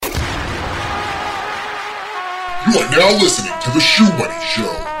You are now listening to The Shoe Money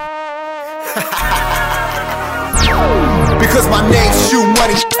Show. Because my name's Shoe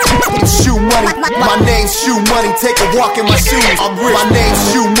Money, Shoe Money. My name's Shoe Money, take a walk in my shoes. I'm rich. My name's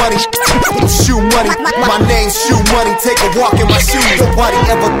Shoe Money, Shoe Money. My name's Shoe Money, take a walk in my shoes. Nobody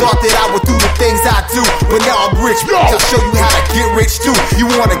ever thought that I would do the things I do, but now I'm rich. I'll show you how to get rich too.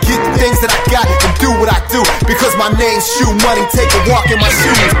 You wanna get the things that I got and do what I do. Because my name's Shoe Money, take a walk in my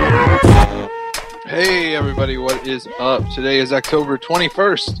shoes. Hey everybody, what is up? Today is October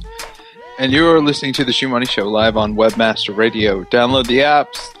 21st. And you are listening to The Shoe Money Show live on Webmaster Radio. Download the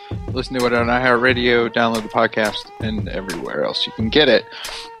apps, listen to it on iHeartRadio, download the podcast, and everywhere else you can get it.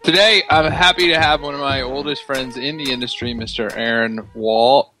 Today, I'm happy to have one of my oldest friends in the industry, Mr. Aaron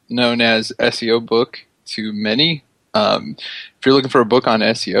Wall, known as SEO Book to many. If you're looking for a book on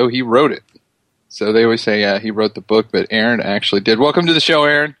SEO, he wrote it. So they always say he wrote the book, but Aaron actually did. Welcome to the show,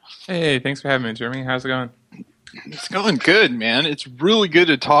 Aaron. Hey, thanks for having me, Jeremy. How's it going? It's going good, man. It's really good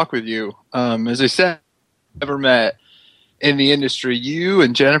to talk with you. As I said, I've never met in the industry. You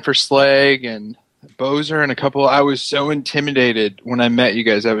and Jennifer Slegg and Bozer and a couple. I was so intimidated when I met you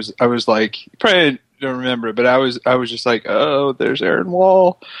guys. I was like, you probably don't remember it, but I was just like, oh, there's Aaron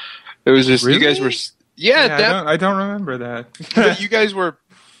Wall. It was just really? You guys were, I don't remember that. But you guys were.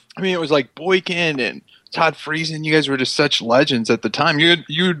 I mean, it was like Boykin and Todd Friesen. You guys were just such legends at the time. You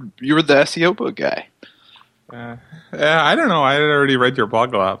were the SEO book guy. I don't know. I had already read your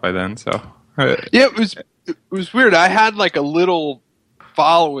blog a lot by then, so yeah, it was weird. I had like a little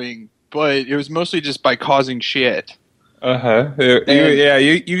following, but it was mostly just by causing shit. You could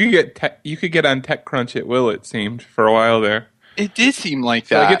get on TechCrunch at will. It seemed for a while there. It did seem like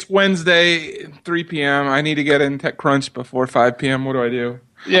that. Like it's Wednesday, 3 p.m. I need to get in TechCrunch before 5 p.m. What do I do?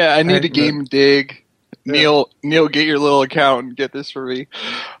 Yeah, I need to game dig. Yeah. Neil, get your little account and get this for me.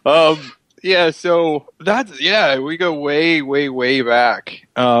 Yeah, so we go way, way, way back.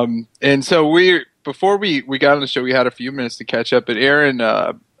 And so before we got on the show, we had a few minutes to catch up. But Aaron,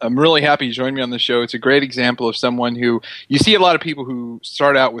 I'm really happy you joined me on the show. It's a great example of someone who, you see a lot of people who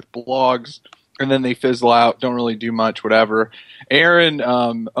start out with blogs and then they fizzle out, don't really do much, whatever. Aaron,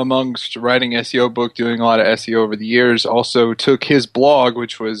 amongst writing SEO book, doing a lot of SEO over the years, also took his blog,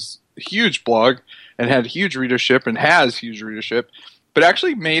 which was a huge blog and had huge readership and has huge readership, but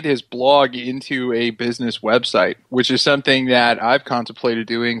actually made his blog into a business website, which is something that I've contemplated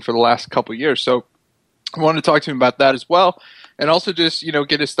doing for the last couple of years. So I wanted to talk to him about that as well, and also just,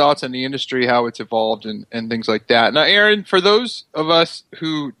 get his thoughts on the industry, how it's evolved, and things like that. Now, Aaron, for those of us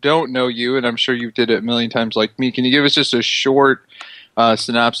who don't know you, and I'm sure you did it a million times like me, can you give us just a short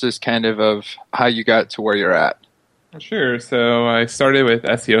synopsis kind of how you got to where you're at? Sure. So I started with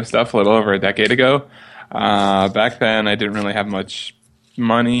SEO stuff a little over a decade ago. Back then, I didn't really have much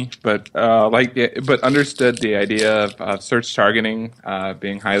money, but understood the idea of search targeting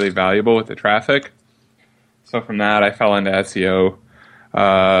being highly valuable with the traffic. So from that, I fell into SEO,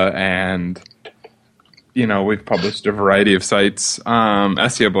 and we've published a variety of sites.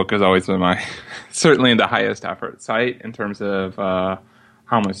 SEO Book has always been certainly the highest effort site in terms of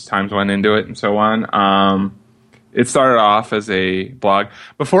how much time went into it and so on. It started off as a blog.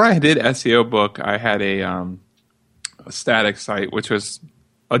 Before I did SEO Book, I had a static site, which was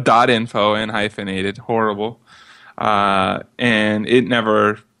a .info and hyphenated, horrible, and it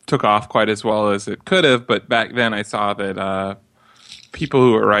never took off quite as well as it could have. But back then, I saw that people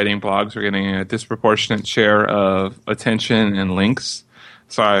who were writing blogs were getting a disproportionate share of attention and links.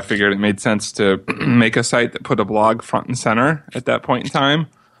 So I figured it made sense to make a site that put a blog front and center at that point in time,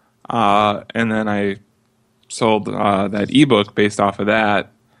 and then I sold that ebook based off of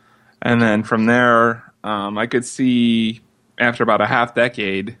that. And then from there, I could see after about a half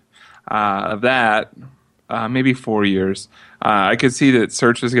decade of that, maybe 4 years, I could see that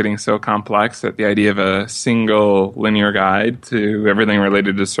search was getting so complex that the idea of a single linear guide to everything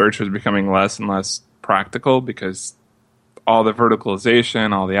related to search was becoming less and less practical because all the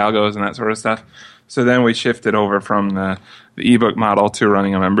verticalization, all the algos and that sort of stuff. So then we shifted over from the ebook model to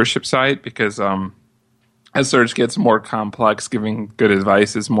running a membership site because as search gets more complex, giving good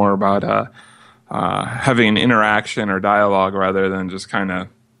advice is more about having an interaction or dialogue rather than just kind of,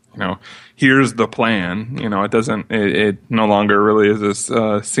 here's the plan. It no longer really is this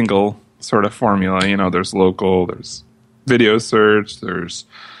single sort of formula. There's local, there's video search, there's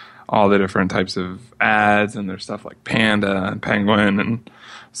all the different types of ads, and there's stuff like Panda and Penguin. And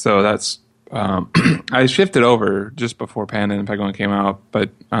so that's, I shifted over just before Panda and Penguin came out, but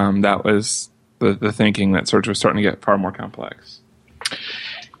that was the thinking that search was starting to get far more complex.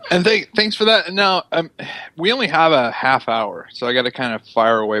 And thanks for that. Now, we only have a half hour, so I got to kind of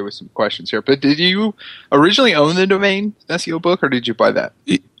fire away with some questions here. But did you originally own the domain SEO book, or did you buy that?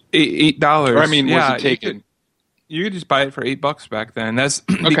 $8. Or, I mean, was it taken? You could just buy it for $8 back then. That's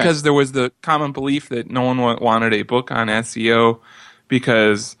because there was the common belief that no one wanted a book on SEO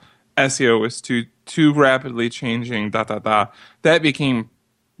because SEO was too rapidly changing. That became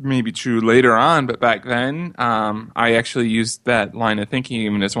maybe true later on, but back then, I actually used that line of thinking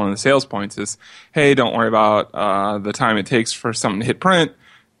even as one of the sales points is, hey, don't worry about the time it takes for something to hit print.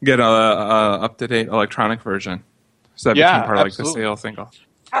 Get a up-to-date electronic version. So that became part of like the sales angle.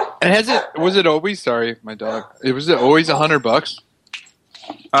 And was it always, sorry, my dog, was it always $100?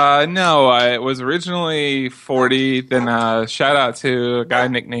 No, it was originally 40. Then shout out to a guy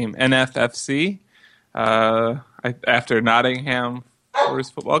nicknamed NFFC after Nottingham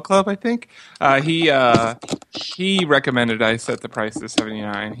Forest Football Club, I think. He recommended I set the price to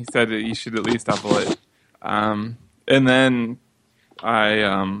 $79. He said that you should at least double it. And then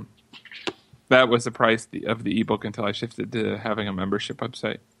that was the price of the ebook until I shifted to having a membership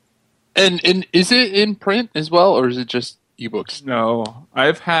website. And is it in print as well, or is it just ebooks? No,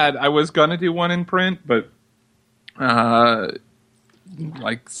 I was gonna do one in print, but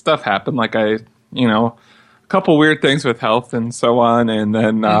like stuff happened. Like a couple weird things with health and so on, and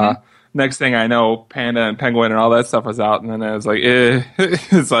then next thing I know, Panda and Penguin and all that stuff was out, and then I was like,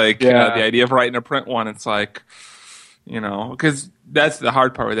 it's like the idea of writing a print one. It's like, because that's the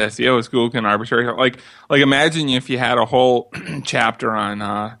hard part with SEO is Google can arbitrarily like imagine if you had a whole chapter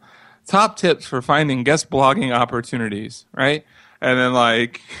on top tips for finding guest blogging opportunities, right? And then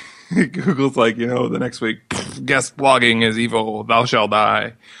like Google's like, the next week, guest blogging is evil, thou shalt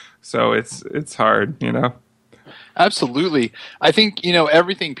die. So it's hard, Absolutely. I think,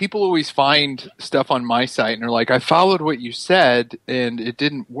 everything, people always find stuff on my site and they're like, I followed what you said and it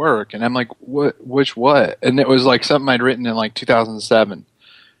didn't work. And I'm like, what? And it was like something I'd written in like 2007.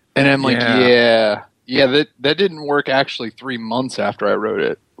 And I'm like, yeah, that didn't work actually 3 months after I wrote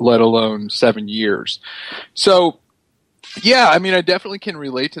it, let alone 7 years. So, yeah, I mean, I definitely can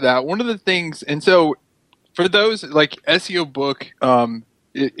relate to that. One of the things, and so for those like SEO book,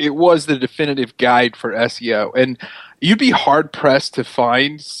 it was the definitive guide for SEO, and you'd be hard pressed to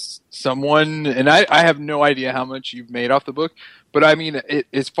find someone. And I have no idea how much you've made off the book, but I mean,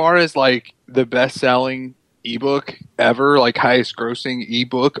 as far as like the best selling ebook ever, like highest grossing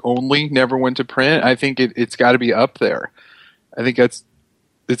ebook only, never went to print. I think it's got to be up there. I think it's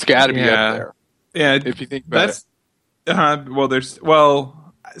got to be up there. Yeah, if you think about it.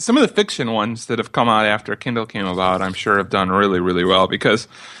 Some of the fiction ones that have come out after Kindle came about, I'm sure have done really, really well because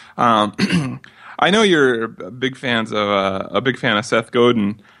I know you're a big fan of Seth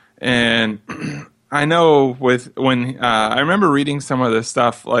Godin, and I know I remember reading some of this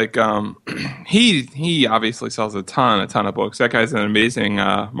stuff. Like he obviously sells a ton of books. That guy's an amazing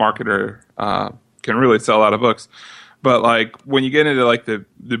marketer. Can really sell a lot of books. But like when you get into like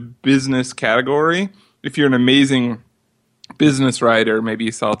the business category, if you're an amazing business writer, maybe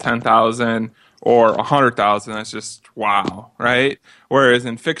you sell 10,000 or 100,000. That's just wow, right? Whereas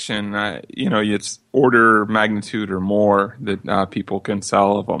in fiction, it's order magnitude or more that people can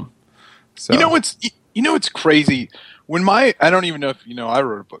sell of them. So what's crazy? When I don't even know if I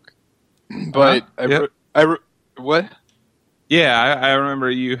wrote a book, but I wrote what? Yeah, I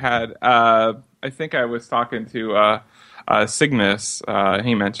remember you had. I think I was talking to Cygnus.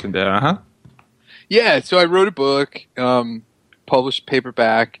 He mentioned it. Yeah, so I wrote a book, published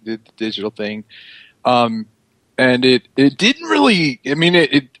paperback, did the digital thing, and it didn't really. I mean,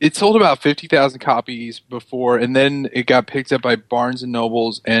 it sold about 50,000 copies before, and then it got picked up by Barnes and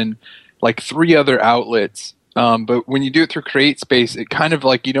Nobles and like 3 other outlets. But when you do it through CreateSpace, it kind of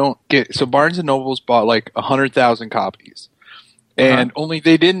like you don't get. So Barnes and Nobles bought like 100,000 copies, and only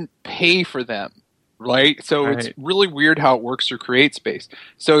they didn't pay for them. Right? So it's really weird how it works through CreateSpace.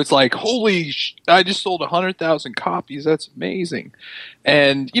 So it's like, I just sold 100,000 copies. That's amazing.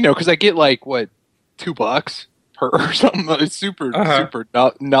 And, because I get like, what, $2 per or something. It's super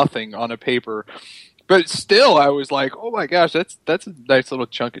nothing on a paper. But still, I was like, oh my gosh, that's a nice little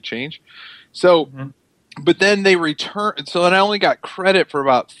chunk of change. So, but then they returned. So then I only got credit for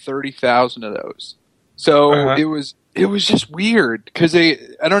about 30,000 of those. So it was just weird because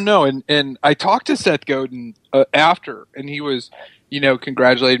I don't know. And I talked to Seth Godin after, and he was,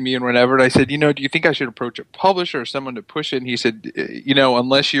 congratulating me and whatever. And I said, do you think I should approach a publisher or someone to push it? And he said,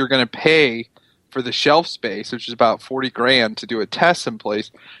 unless you're going to pay for the shelf space, which is about $40,000 to do a test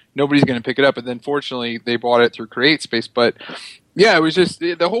someplace, nobody's going to pick it up. And then fortunately they bought it through CreateSpace. But yeah, it was just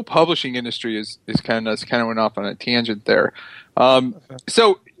the whole publishing industry is kind of nuts. Kind of went off on a tangent there.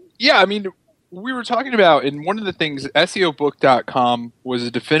 So yeah, I mean, we were talking about, and one of the things, SEObook.com was a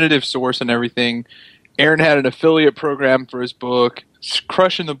definitive source and everything. Aaron had an affiliate program for his book,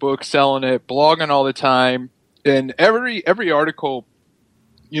 crushing the book, selling it, blogging all the time, and every article,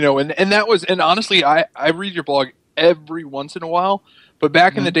 you know, and that was, and honestly, I read your blog every once in a while, but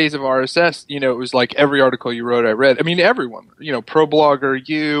back in the days of RSS, you know, it was like every article you wrote I read. I mean, everyone, you know, ProBlogger,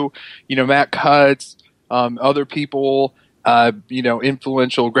 you know, Matt Cutts, other people, you know,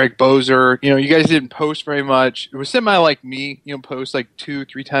 influential Greg Bozer. You know, you guys didn't post very much. It was semi like me, you know, post like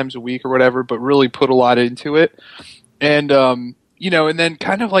 2-3 times a week or whatever, but really put a lot into it. And, you know, and then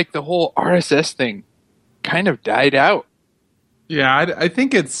kind of like the whole RSS thing kind of died out. Yeah, I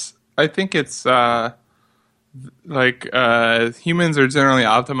think it's like humans are generally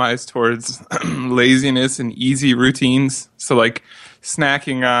optimized towards laziness and easy routines. So like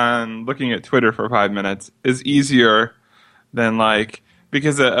snacking on looking at Twitter for 5 minutes is easier than like,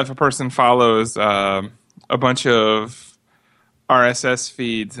 because if a person follows a bunch of RSS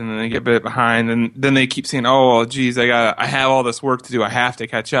feeds and then they get a bit behind, and then they keep saying, oh, well, geez, I have all this work to do, I have to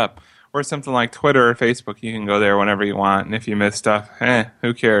catch up. Or something like Twitter or Facebook, you can go there whenever you want, and if you miss stuff,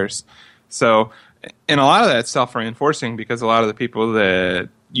 who cares? So, and a lot of that's self-reinforcing, because a lot of the people that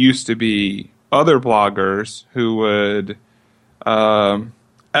used to be other bloggers who would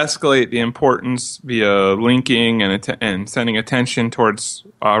escalate the importance via linking and sending attention towards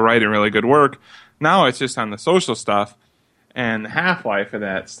writing really good work, now it's just on the social stuff, and the half-life of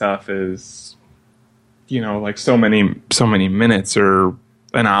that stuff is, you know, like so many minutes or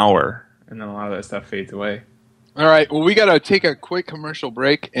an hour, and then a lot of that stuff fades away. All right, well, we got to take a quick commercial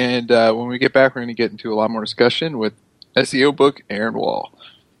break, and when we get back, we're going to get into a lot more discussion with SEO book Aaron Wall.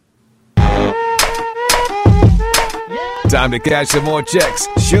 Time to cash some more checks.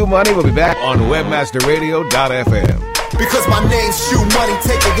 Shoe Money will be back on webmasterradio.fm. Because my name's Shoe Money,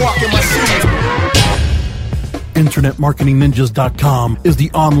 take a walk in my shoes. InternetMarketingNinjas.com is the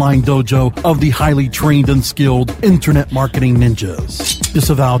online dojo of the highly trained and skilled Internet Marketing Ninjas.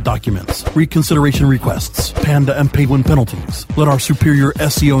 Disavowed documents, reconsideration requests, Panda and Paywin penalties. Let our superior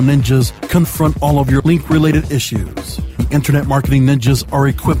SEO ninjas confront all of your link-related issues. The Internet Marketing Ninjas are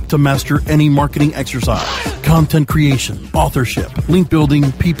equipped to master any marketing exercise, content creation, authorship, link building,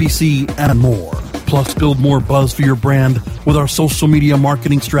 PPC, and more. Plus, build more buzz for your brand with our social media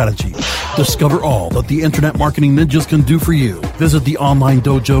marketing strategy. Discover all that the Internet Marketing Ninjas can do for you. Visit the online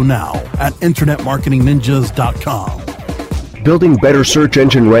dojo now at InternetMarketingNinjas.com. Building better search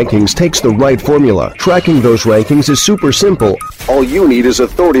engine rankings takes the right formula. Tracking those rankings is super simple. All you need is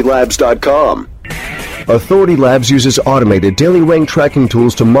AuthorityLabs.com. Authority Labs uses automated daily rank tracking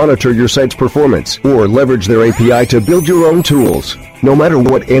tools to monitor your site's performance, or leverage their API to build your own tools. No matter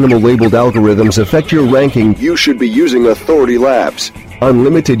what animal-labeled algorithms affect your ranking, you should be using Authority Labs.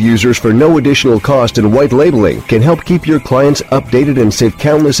 Unlimited users for no additional cost and white labeling can help keep your clients updated and save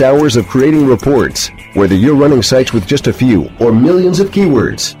countless hours of creating reports. Whether you're running sites with just a few or millions of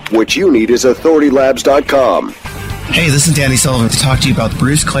keywords, what you need is AuthorityLabs.com. Hey, this is Danny Sullivan to talk to you about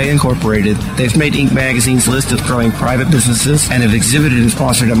Bruce Clay Incorporated. They've made Inc. Magazine's list of growing private businesses and have exhibited and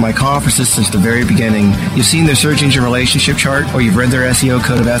sponsored at my conferences since the very beginning. You've seen their search engine relationship chart, or you've read their SEO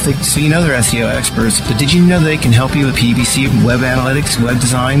code of ethics, so you know they're SEO experts. But did you know they can help you with PPC, web analytics, web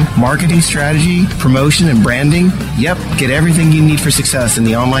design, marketing strategy, promotion, and branding? Yep, get everything you need for success in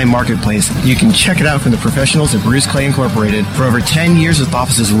the online marketplace. You can check it out from the professionals at Bruce Clay Incorporated. For over 10 years with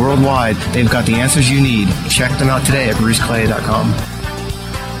offices worldwide, they've got the answers you need. Check them out today at bruceclay.com.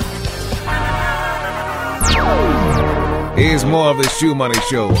 Here's more of the Shoe Money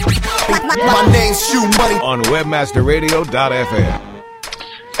Show. My name's Shoe Money on webmasterradio.fm.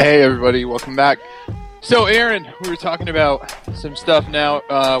 Hey, everybody, welcome back. So, Aaron, we were talking about some stuff now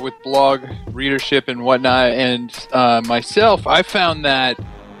with blog readership and whatnot, and myself, I found that,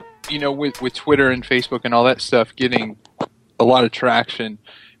 you know, with Twitter and Facebook and all that stuff getting a lot of traction,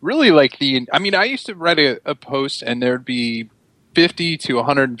 really like I used to write a post and there'd be 50 to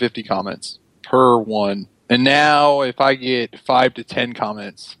 150 comments per one. And now if I get 5 to 10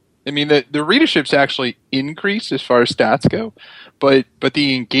 comments, I mean, the readership's actually increased as far as stats go, but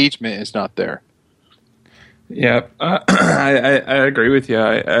the engagement is not there. Yeah, I agree with you.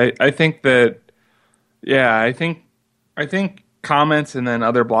 I think that, yeah, I think comments and then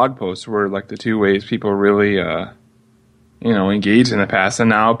other blog posts were like the two ways people really, engaged in the past. And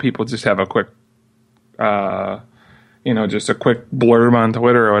now people just have a quick, just a quick blurb on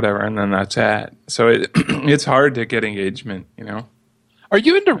Twitter or whatever, and then that's it. So it's hard to get engagement, you know. Are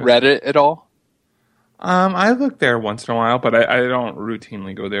you into Reddit at all? I look there once in a while, but I don't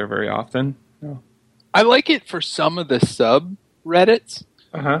routinely go there very often. No. I like it for some of the subreddits.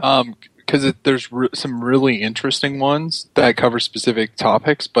 Because there's some really interesting ones that cover specific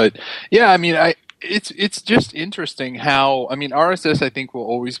topics. But yeah, I mean, it's just interesting how, I mean, RSS I think will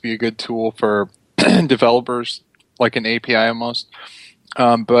always be a good tool for developers, like an API almost.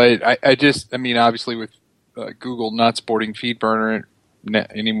 But I mean, obviously with Google not supporting FeedBurner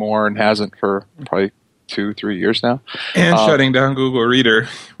anymore and hasn't for probably 2-3 years now, and shutting down Google Reader,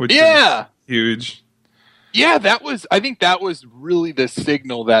 which is huge. Yeah, I think that was really the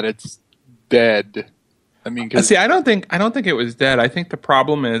signal that it's dead. I mean, see, I don't think it was dead. I think the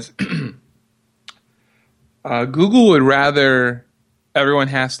problem is Google would rather everyone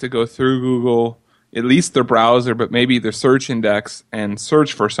has to go through Google, at least their browser, but maybe their search index, and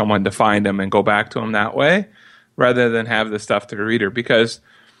search for someone to find them and go back to them that way, rather than have the stuff to the reader. Because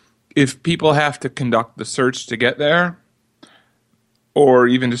if people have to conduct the search to get there, or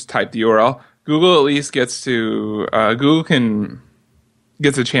even just type the URL, Google at least gets a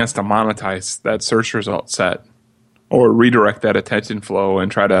chance to monetize that search result set, or redirect that attention flow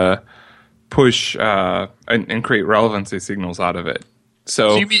and try to push and create relevancy signals out of it.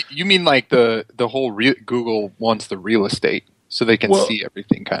 So you mean like the whole Google wants the real estate so they can see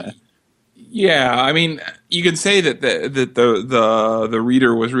everything, kind of. Yeah, I mean, you can say that the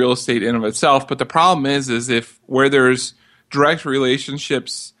reader was real estate in of itself, but the problem is if where there's direct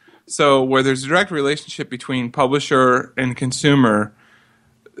relationships. So where there's a direct relationship between publisher and consumer,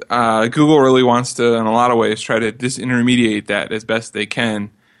 Google really wants to, in a lot of ways, try to disintermediate that as best they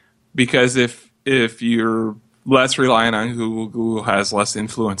can. Because if you're less reliant on Google has less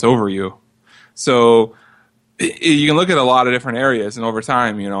influence over you. So you can look at a lot of different areas, and over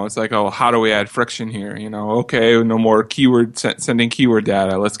time, it's like, oh, how do we add friction here? Okay, no more sending keyword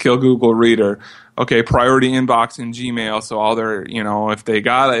data. Let's kill Google Reader. Okay, priority inbox in Gmail. So all their, if they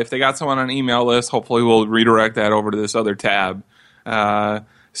got someone on an email list, hopefully we'll redirect that over to this other tab.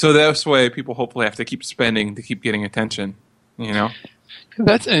 So this way, people hopefully have to keep spending to keep getting attention.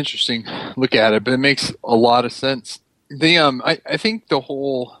 That's an interesting look at it, but it makes a lot of sense. I think the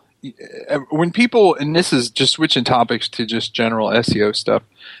whole, when people, and this is just switching topics to just general SEO stuff,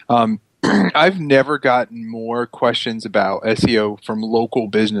 I've never gotten more questions about SEO from local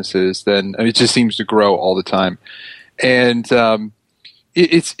businesses than, it just seems to grow all the time. And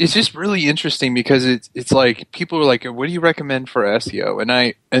it's just really interesting because it's like people are like, what do you recommend for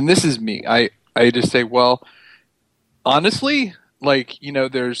SEO? And this is me. I just say, well, honestly, like,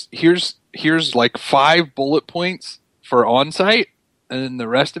 here's like 5 bullet points for on-site, and then the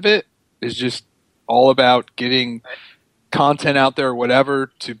rest of it is just all about getting content out there or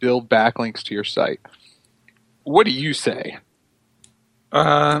whatever to build backlinks to your site. What do you say?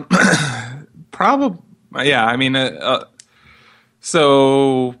 Probably, yeah. I mean,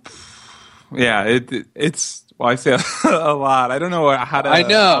 so yeah, it's. Well, I say a lot. I don't know how to. I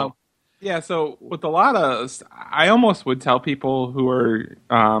know. Yeah, so with a lot of, I almost would tell people who are,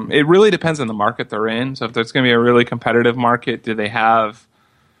 it really depends on the market they're in. So if there's going to be a really competitive market, do they have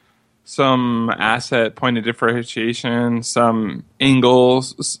some asset point of differentiation, some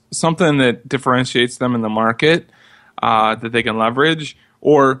angles, something that differentiates them in the market that they can leverage?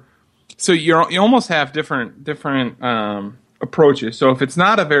 Or, so you almost have different approaches. So if it's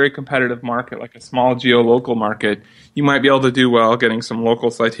not a very competitive market, like a small geo-local market, you might be able to do well getting some local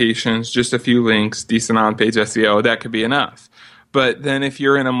citations, just a few links, decent on-page SEO. That could be enough. But then if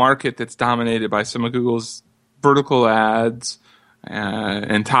you're in a market that's dominated by some of Google's vertical ads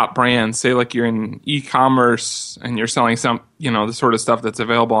and top brands, say like you're in e-commerce and you're selling some, the sort of stuff that's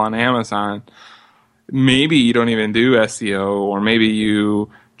available on Amazon, maybe you don't even do SEO, or maybe you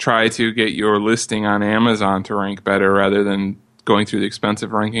try to get your listing on Amazon to rank better rather than going through the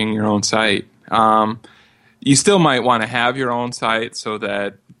expensive ranking your own site. You still might want to have your own site so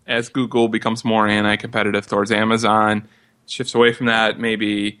that as Google becomes more anti-competitive towards Amazon, shifts away from that,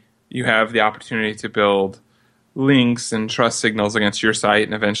 maybe you have the opportunity to build links and trust signals against your site,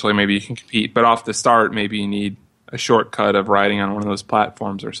 and eventually maybe you can compete. But off the start, maybe you need a shortcut of writing on one of those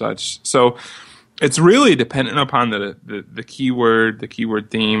platforms or such. So it's really dependent upon the keyword, the keyword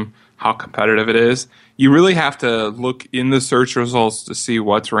theme, how competitive it is. You really have to look in the search results to see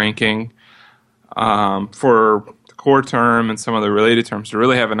what's ranking for the core term and some of the related terms to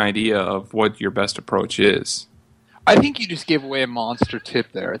really have an idea of what your best approach is. I think you just gave away a monster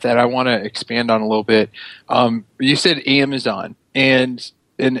tip there that I want to expand on a little bit. You said Amazon, and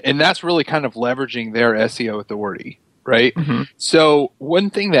that's really kind of leveraging their SEO authority, right? Mm-hmm. So one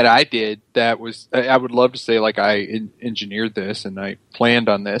thing that I did that was, I would love to say like I engineered this and I planned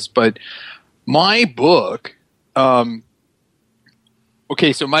on this, but my book,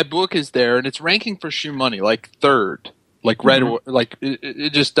 okay, so my book is there and it's ranking for Shoe Money, like 3rd like right away. Like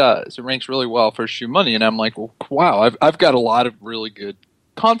it just does. It ranks really well for Shoe Money, and I'm like, well, wow, I've got a lot of really good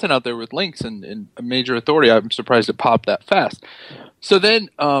content out there with links and a major authority. I'm surprised it popped that fast. So then,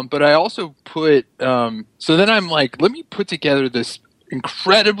 but I also put. So then I'm like, let me put together this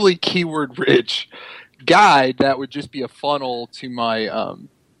incredibly keyword rich guide that would just be a funnel to my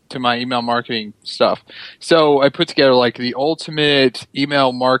email marketing stuff. So I put together like the ultimate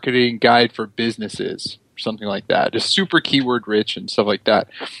email marketing guide for businesses, something like that, just super keyword rich and stuff like that.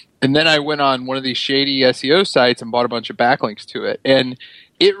 And then I went on one of these shady SEO sites and bought a bunch of backlinks to it, and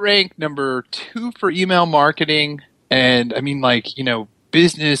it ranked number 2 for email marketing. And I mean, like, you know,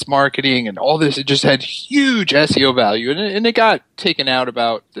 business marketing and all this. It just had huge SEO value, and it got taken out it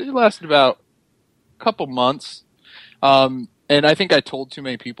lasted about a couple months. And I think I told too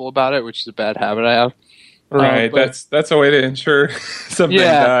many people about it, which is a bad habit I have. Right, that's a way to ensure something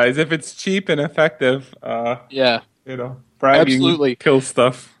dies. If it's cheap and effective, bragging absolutely kills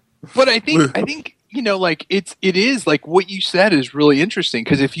stuff. But I think you know, like it is like what you said is really interesting,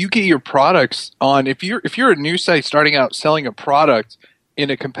 because if you get your products on, if you're a new site starting out selling a product in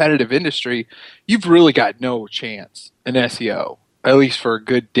a competitive industry, you've really got no chance in SEO, at least for a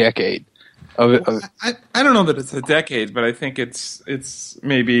good decade. I don't know that it's a decade, but I think it's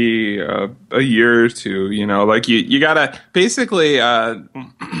maybe a year or two. You know, like you gotta basically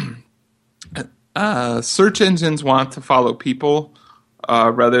search engines want to follow people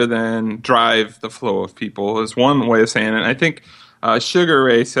rather than drive the flow of people is one way of saying it. I think Sugar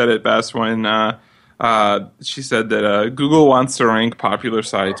Ray said it best when she said that Google wants to rank popular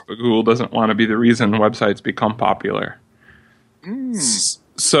sites, but Google doesn't want to be the reason websites become popular.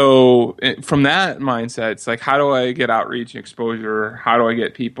 So from that mindset, it's like, how do I get outreach and exposure? How do I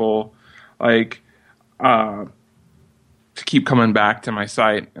get people like to keep coming back to my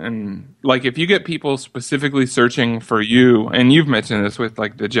site? And like, if you get people specifically searching for you, and you've mentioned this with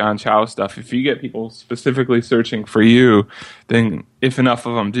like the John Chow stuff, if you get people specifically searching for you, then if enough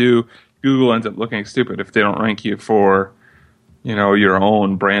of them do, Google ends up looking stupid if they don't rank you for, you know, your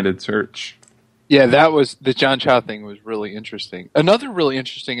own branded search. Yeah, that was the John Chow thing was really interesting. Another really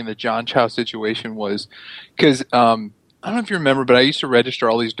interesting in the John Chow situation was because I don't know if you remember, but I used to register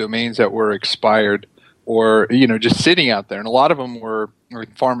all these domains that were expired or, you know, just sitting out there. And a lot of them were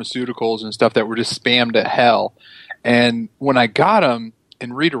like pharmaceuticals and stuff that were just spammed to hell. And when I got them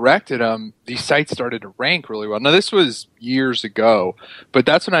and redirected them, these sites started to rank really well. Now, this was years ago, but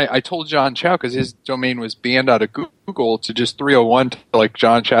that's when I told John Chow, because his domain was banned out of Google, to just 301 to like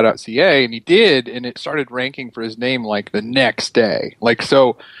johnchow.ca, and he did, and it started ranking for his name like the next day. Like,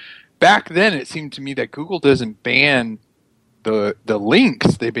 so back then it seemed to me that Google doesn't ban the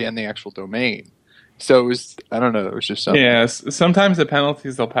links, they ban the actual domain. So it was, I don't know, it was just something. Yeah, sometimes the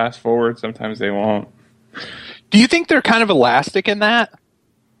penalties they'll pass forward, sometimes they won't. Do you think they're kind of elastic in that?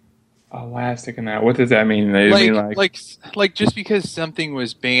 Elastic in that? What does that mean? They mean like just because something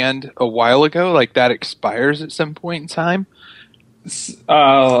was banned a while ago, like that expires at some point in time?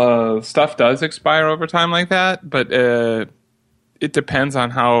 Stuff does expire over time like that, but it depends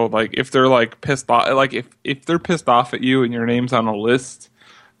on how, like, if they're like pissed off, like if they're pissed off at you and your name's on a list,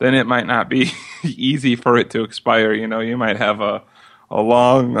 then it might not be easy for it to expire. You know, you might have a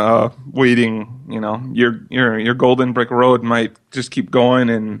long waiting. You know, your golden brick road might just keep going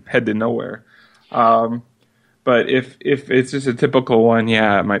and head to nowhere. But if it's just a typical one,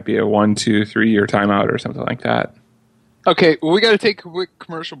 yeah, it might be a 1, 2, 3 year timeout or something like that. Okay, well, we got to take a quick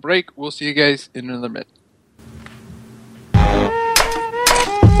commercial break. We'll see you guys in another minute.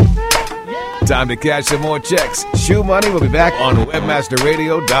 Time to cash some more checks. Shoe Money will be back on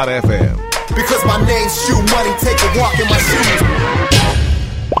webmasterradio.fm. Because my name's Shoe Money, take a walk in my shoes.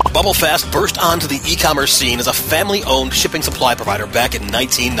 BubbleFast burst onto the e-commerce scene as a family-owned shipping supply provider back in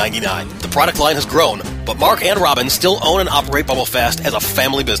 1999. The product line has grown, but Mark and Robin still own and operate BubbleFast as a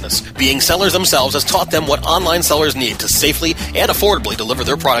family business. Being sellers themselves has taught them what online sellers need to safely and affordably deliver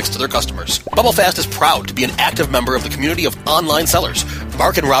their products to their customers. BubbleFast is proud to be an active member of the community of online sellers.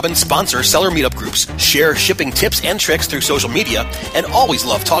 Mark and Robin sponsor seller meetup groups, share shipping tips and tricks through social media, and always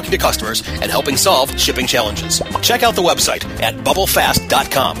love talking to customers and helping solve shipping challenges. Check out the website at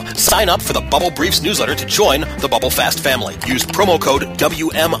bubblefast.com. Sign up for the Bubble Briefs newsletter to join the BubbleFast family. Use promo code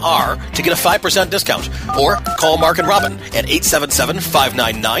WMR to get a 5% discount, or call Mark and Robin at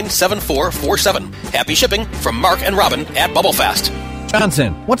 877-599-7447. Happy shipping from Mark and Robin at BubbleFast.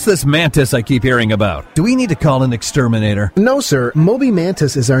 Johnson, what's this Mantis I keep hearing about? Do we need to call an exterminator? No, sir. Moby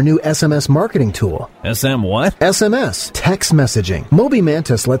Mantis is our new SMS marketing tool. SM what? SMS, text messaging. Moby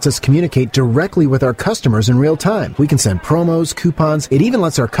Mantis lets us communicate directly with our customers in real time. We can send promos, coupons. It even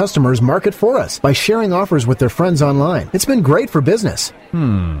lets our customers market for us by sharing offers with their friends online. It's been great for business.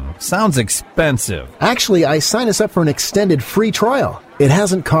 Sounds expensive. Actually, I signed us up for an extended free trial. It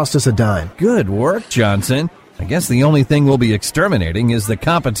hasn't cost us a dime. Good work, Johnson. I guess the only thing we'll be exterminating is the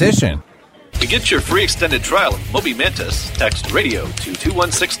competition. To get your free extended trial of Moby Mantis, text radio to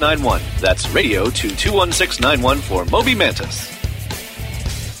 21691. That's radio to 21691 for Moby Mantis.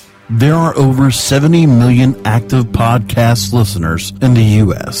 There are over 70 million active podcast listeners in the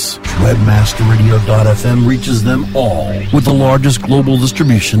U.S. Webmasterradio.fm reaches them all with the largest global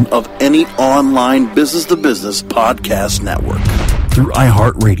distribution of any online business-to-business podcast network. Through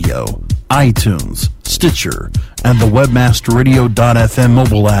iHeartRadio, iTunes, Stitcher, and the Webmasterradio.fm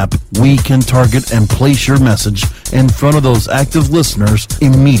mobile app, we can target and place your message in front of those active listeners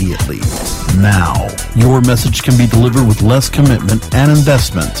immediately. Now, your message can be delivered with less commitment and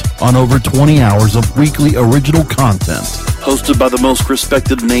investment on over 20 hours of weekly original content, hosted by the most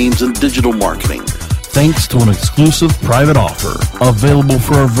respected names in digital marketing, thanks to an exclusive private offer available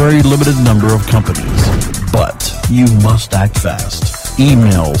for a very limited number of companies. But you must act fast.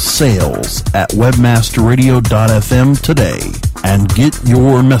 Email sales@webmasterradio.fm today and get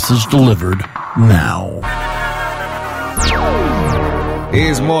your message delivered now.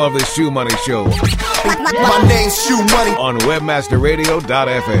 Here's more of the Shoe Money Show. My name's Shoe Money on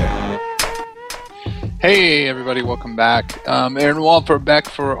webmasterradio.fm. Hey everybody, welcome back. Aaron Walford back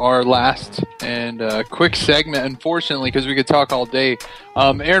for our last and quick segment, unfortunately, because we could talk all day.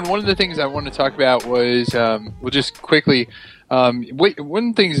 Aaron, one of the things I wanted to talk about was, just quickly, one of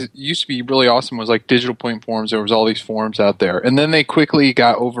the things that used to be really awesome was like digital point forums. There was all these forums out there, and then they quickly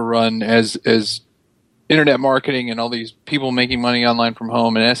got overrun as internet marketing and all these people making money online from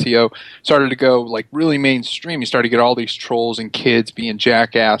home and SEO started to go like really mainstream. You started to get all these trolls and kids being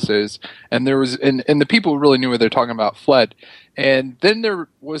jackasses, and there was and the people who really knew what they're talking about fled. And then there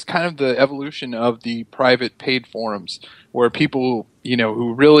was kind of the evolution of the private paid forums where people,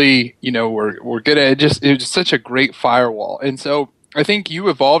 who really, were good at it. It was such a great firewall. And so I think you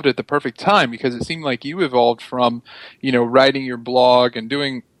evolved at the perfect time, because it seemed like you evolved from, writing your blog and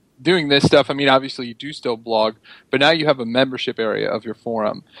doing this stuff. I mean, obviously you do still blog, but now you have a membership area of your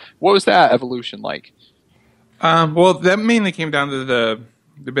forum. What was that evolution like? Well, that mainly came down to the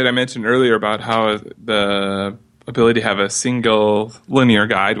bit I mentioned earlier about how the ability to have a single linear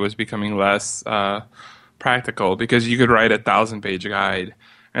guide was becoming less practical, because you could write a 1,000-page guide,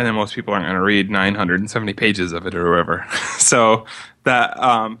 and then most people aren't going to read 970 pages of it or whatever. So that...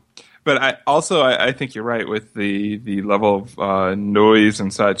 But I think you're right with the level of noise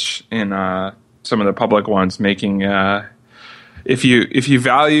and such in some of the public ones, making if you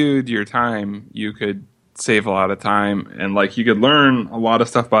valued your time, you could save a lot of time, and like you could learn a lot of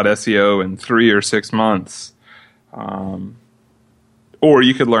stuff about SEO in 3 or 6 months, or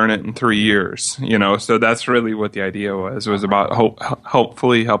you could learn it in 3 years. So that's really what the idea was. It was about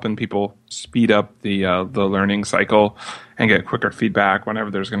hopefully helping people speed up the learning cycle and get quicker feedback whenever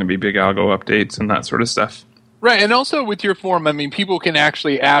there's going to be big algo updates and that sort of stuff. Right, and also with your forum, I mean, people can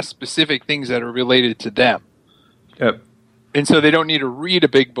actually ask specific things that are related to them. Yep. And so they don't need to read a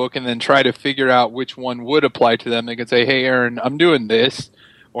big book and then try to figure out which one would apply to them. They can say, hey, Aaron, I'm doing this,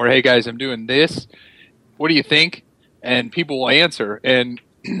 or hey, guys, I'm doing this. What do you think? And people will answer. And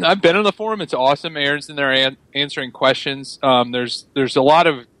I've been on the forum. It's awesome. Aaron's in there answering questions. There's a lot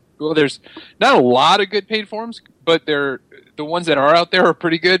of there's not a lot of good paid forums, but the ones that are out there are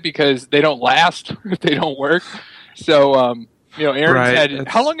pretty good because they don't last if they don't work. So, Aaron said,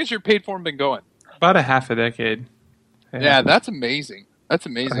 how long has your paid forum been going? About a half a decade. Yeah, that's amazing. That's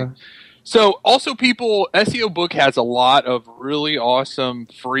amazing. So, also SEO Book has a lot of really awesome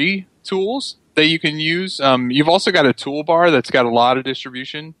free tools that you can use. You've also got a toolbar that's got a lot of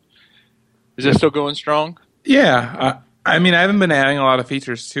distribution. Is that still going strong? Yeah. I mean, I haven't been adding a lot of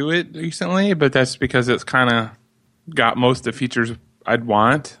features to it recently, but that's because it's kind of got most of the features I'd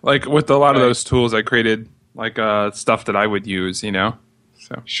want. Like with a lot of those tools, I created like stuff that I would use, So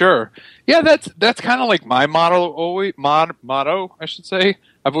sure, yeah, that's kind of like my motto, I should say.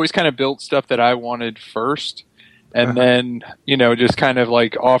 I've always kind of built stuff that I wanted first, and then just kind of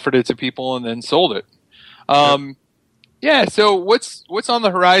like offered it to people and then sold it. Yeah. So what's on the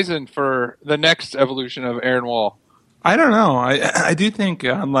horizon for the next evolution of Aaron Wall? I don't know. I do think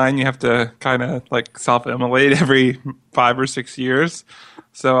online you have to kind of like self-immolate every 5 or 6 years.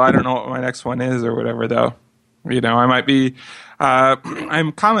 So I don't know what my next one is or whatever, though. I might be.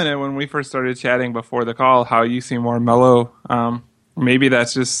 I'm commented when we first started chatting before the call how you seem more mellow. Maybe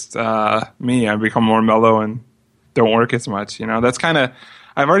that's just me. I've become more mellow and don't work as much. That's kind of.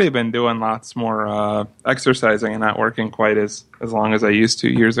 I've already been doing lots more exercising and not working quite as long as I used to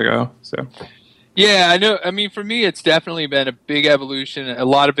years ago. So. Yeah, I know. I mean, for me, it's definitely been a big evolution. A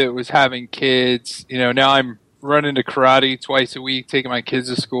lot of it was having kids. Now I'm running to karate twice a week, taking my kids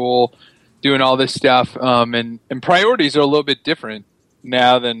to school, doing all this stuff. And priorities are a little bit different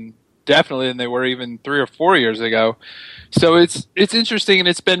now than they were even 3 or 4 years ago. So it's interesting, and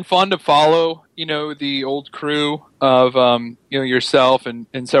it's been fun to follow, the old crew of, yourself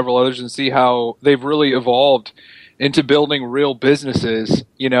and several others, and see how they've really evolved into building real businesses,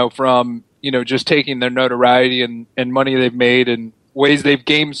 from, just taking their notoriety and money they've made and ways they've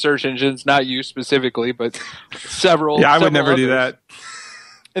gamed search engines, not you specifically, but several. Yeah, I would several never others. do that.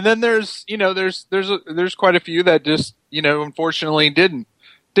 And then there's quite a few that just, unfortunately didn't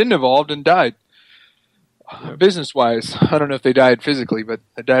evolve and died. Business-wise. I don't know if they died physically, but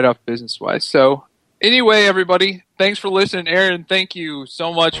they died off business-wise. So anyway, everybody, thanks for listening. Aaron, thank you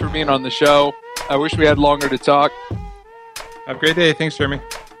so much for being on the show. I wish we had longer to talk. Have a great day. Thanks, Jeremy.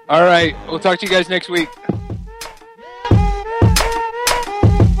 All right. We'll talk to you guys next week.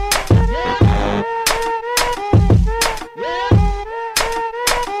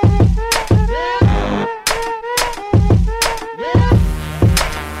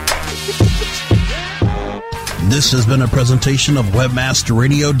 This has been a presentation of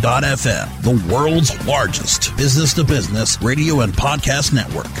WebmasterRadio.fm, the world's largest business-to-business radio and podcast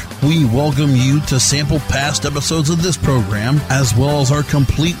network. We welcome you to sample past episodes of this program, as well as our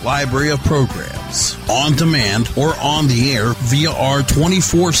complete library of programs, on demand or on the air via our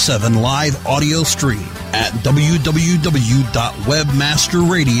 24/7 live audio stream at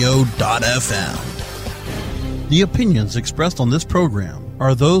www.webmasterradio.fm. The opinions expressed on this program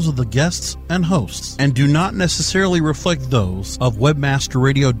are those of the guests and hosts and do not necessarily reflect those of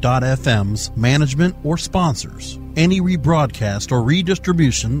WebmasterRadio.fm's management or sponsors. Any rebroadcast or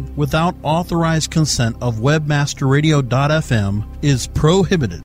redistribution without authorized consent of WebmasterRadio.fm is prohibited.